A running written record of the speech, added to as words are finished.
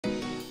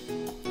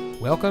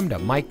Welcome to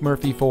Mike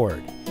Murphy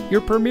Ford,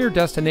 your premier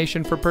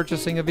destination for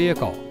purchasing a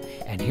vehicle.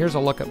 And here's a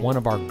look at one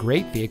of our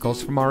great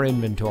vehicles from our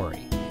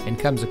inventory, and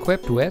comes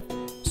equipped with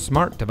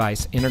smart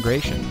device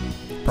integration,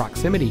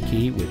 proximity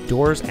key with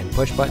doors and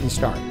push button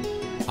start,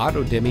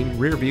 auto dimming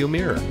rear view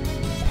mirror,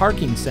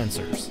 parking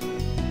sensors,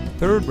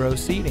 third row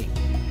seating,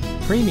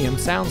 premium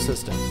sound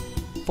system,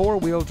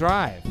 4-wheel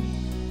drive,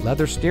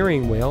 leather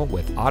steering wheel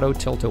with auto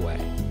tilt-away,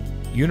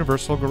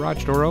 universal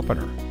garage door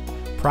opener,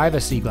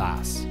 privacy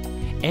glass,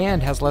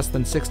 and has less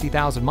than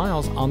 60,000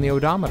 miles on the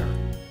odometer.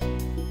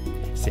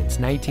 Since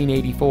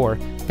 1984,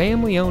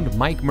 family-owned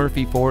Mike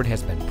Murphy Ford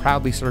has been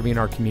proudly serving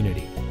our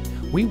community.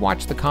 We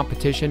watch the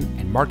competition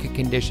and market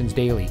conditions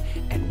daily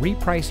and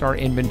reprice our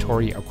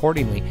inventory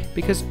accordingly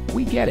because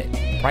we get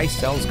it. Price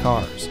sells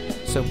cars.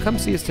 So come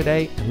see us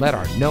today and let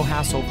our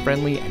no-hassle,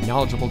 friendly, and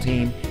knowledgeable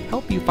team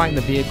help you find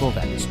the vehicle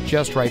that is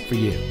just right for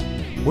you.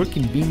 We're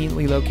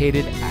conveniently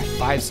located at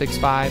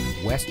 565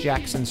 West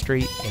Jackson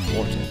Street in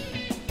Morton.